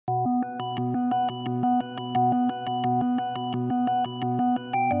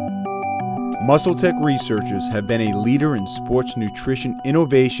MuscleTech researchers have been a leader in sports nutrition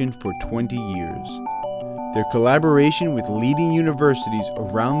innovation for 20 years. Their collaboration with leading universities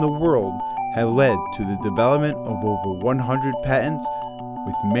around the world have led to the development of over 100 patents,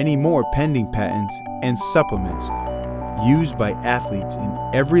 with many more pending patents and supplements used by athletes in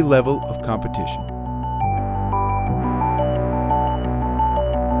every level of competition.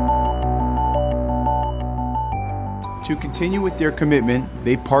 To continue with their commitment,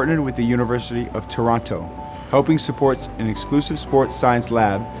 they partnered with the University of Toronto, helping support an exclusive sports science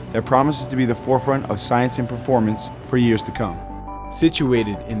lab that promises to be the forefront of science and performance for years to come.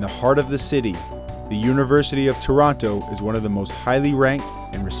 Situated in the heart of the city, the University of Toronto is one of the most highly ranked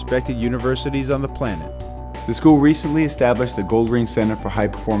and respected universities on the planet. The school recently established the Goldring Center for High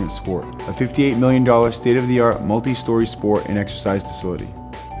Performance Sport, a $58 million state-of-the-art multi-story sport and exercise facility.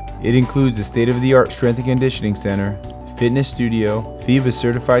 It includes a state-of-the-art strength and conditioning center, fitness studio, FIBA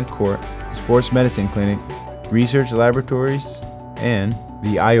certified court, sports medicine clinic, research laboratories, and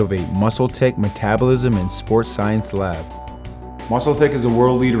the innovator MuscleTech Metabolism and Sports Science Lab. MuscleTech is a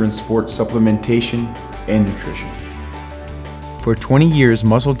world leader in sports supplementation and nutrition. For 20 years,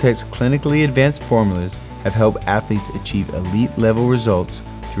 MuscleTech's clinically advanced formulas have helped athletes achieve elite level results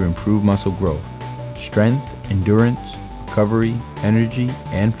through improved muscle growth, strength, endurance, recovery, energy,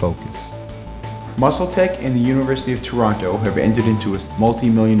 and focus. MuscleTech and the University of Toronto have entered into a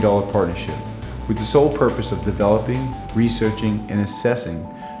multi-million-dollar partnership with the sole purpose of developing, researching, and assessing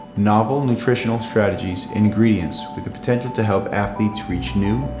novel nutritional strategies and ingredients with the potential to help athletes reach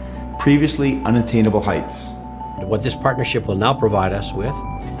new, previously unattainable heights. What this partnership will now provide us with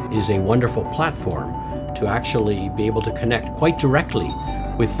is a wonderful platform to actually be able to connect quite directly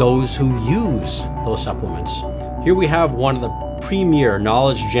with those who use those supplements. Here we have one of the premier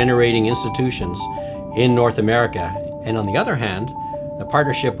knowledge-generating institutions in North America, and on the other hand, the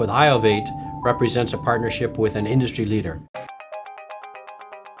partnership with innovator represents a partnership with an industry leader.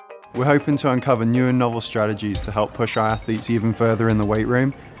 We're hoping to uncover new and novel strategies to help push our athletes even further in the weight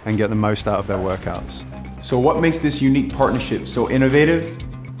room and get the most out of their workouts. So what makes this unique partnership so innovative?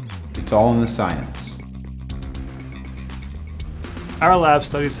 It's all in the science. Our lab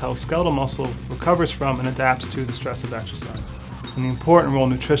studies how skeletal muscle recovers from and adapts to the stress of exercise, and the important role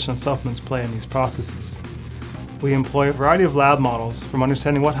nutrition and supplements play in these processes. We employ a variety of lab models, from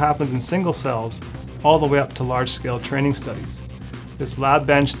understanding what happens in single cells all the way up to large-scale training studies. This lab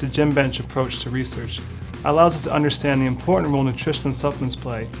bench to gym bench approach to research allows us to understand the important role nutrition and supplements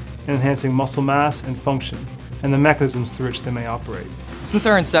play in enhancing muscle mass and function, and the mechanisms through which they may operate. Since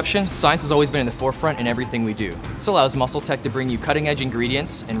our inception, science has always been in the forefront in everything we do. This allows MuscleTech to bring you cutting-edge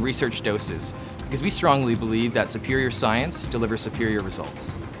ingredients and research doses, because we strongly believe that superior science delivers superior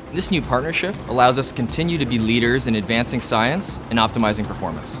results. This new partnership allows us to continue to be leaders in advancing science and optimizing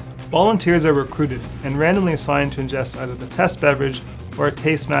performance. Volunteers are recruited and randomly assigned to ingest either the test beverage or a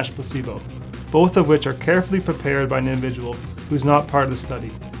taste-matched placebo, both of which are carefully prepared by an individual who's not part of the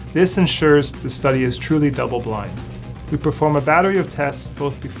study. This ensures the study is truly double-blind. We perform a battery of tests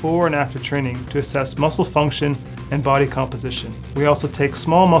both before and after training to assess muscle function and body composition. We also take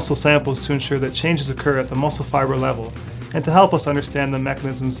small muscle samples to ensure that changes occur at the muscle fiber level and to help us understand the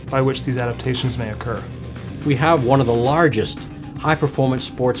mechanisms by which these adaptations may occur. We have one of the largest high-performance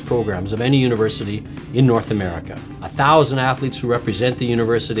sports programs of any university in North America. 1,000 athletes who represent the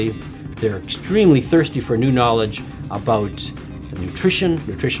university. They're extremely thirsty for new knowledge about nutrition,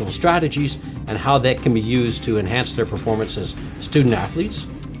 nutritional strategies, and how that can be used to enhance their performance as student athletes,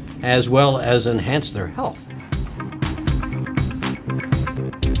 as well as enhance their health.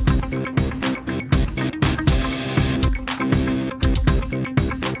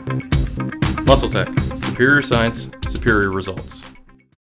 MuscleTech, superior science, superior results.